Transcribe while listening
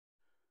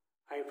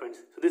Hi friends,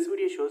 so this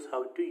video shows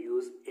how to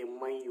use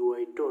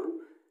MIUI tool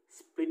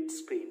split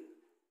screen.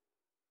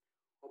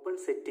 Open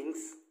settings,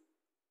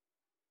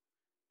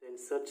 then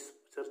search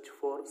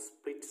for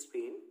split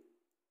screen,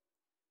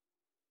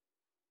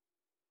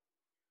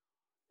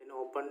 then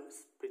open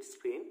split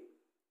screen.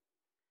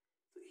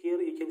 So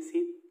here you can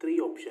see three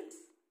options: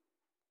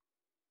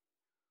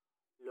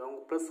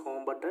 long press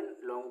home button,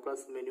 long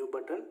press menu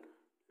button,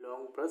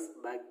 long press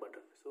back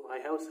button. So I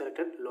have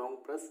selected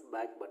long press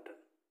back button.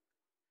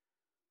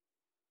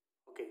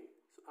 Okay,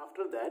 so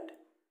after that,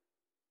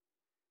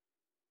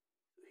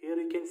 here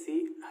you can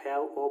see I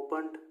have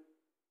opened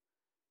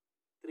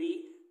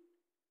three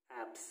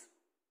apps.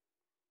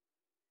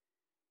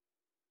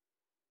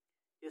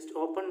 Just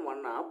open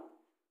one app,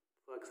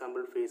 for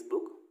example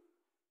Facebook.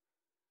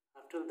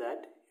 After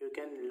that, you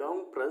can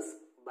long press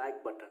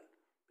back button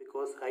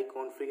because I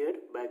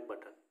configured back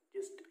button.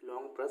 Just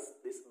long press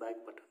this back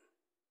button.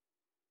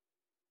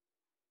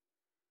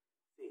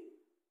 See,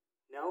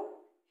 now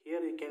here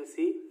you can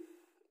see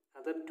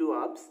other two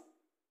apps.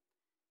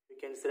 You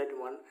can select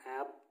one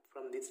app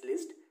from this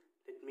list.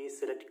 Let me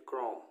select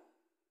Chrome.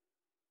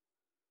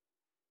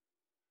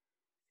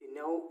 See,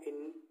 now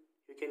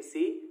you can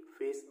see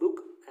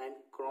Facebook and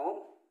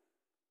Chrome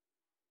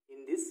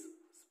in this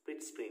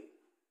split screen.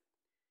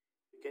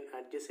 You can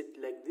adjust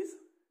it like this.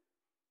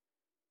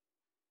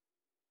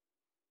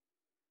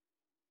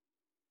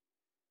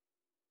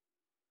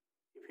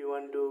 If you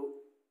want to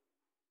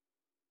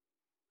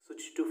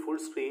switch to full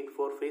screen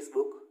for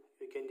Facebook,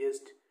 you can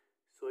just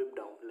swipe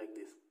down like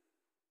this.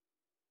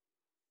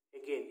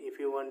 Again, if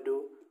you want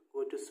to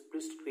go to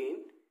split screen,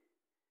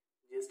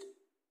 just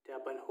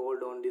tap and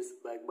hold on this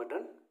back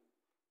button.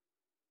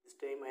 This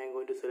time I am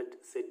going to select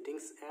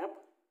settings app.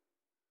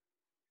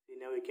 See,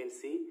 now you can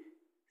see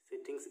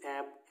settings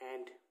app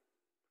and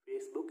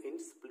Facebook in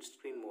split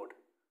screen mode.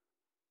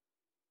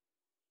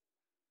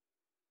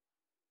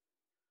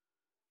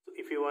 So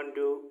if you want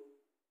to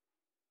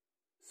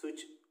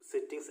switch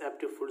settings app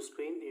to full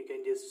screen, you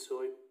can just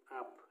swipe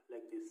up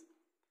like this.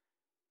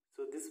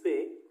 So this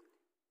way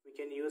we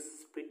can use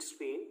split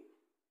screen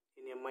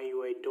in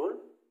MIUI tool.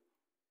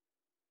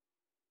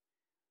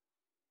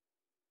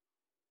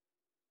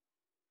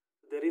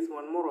 There is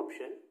one more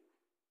option.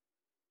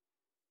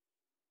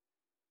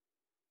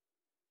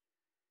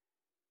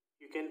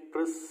 You can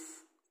press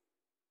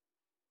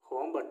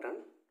home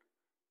button.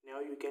 Now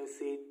you can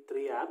see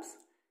three apps.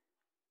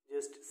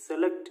 Just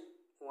select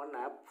one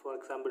app, for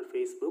example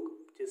Facebook.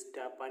 Just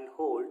tap and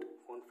hold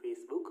on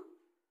Facebook.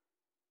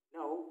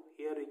 Now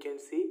here you can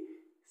see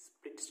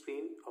split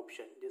screen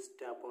option. Just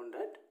tap on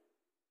that.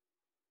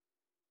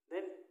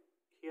 Then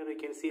here you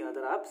can see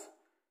other apps.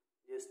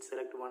 Just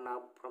select one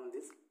app from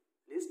this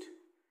list.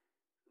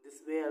 This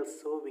way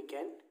also we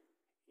can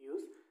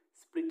use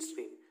split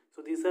screen.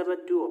 So these are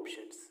the two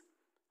options.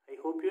 I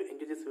hope you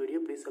enjoyed this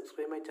video. Please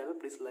subscribe my channel.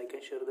 Please like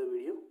and share the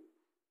video.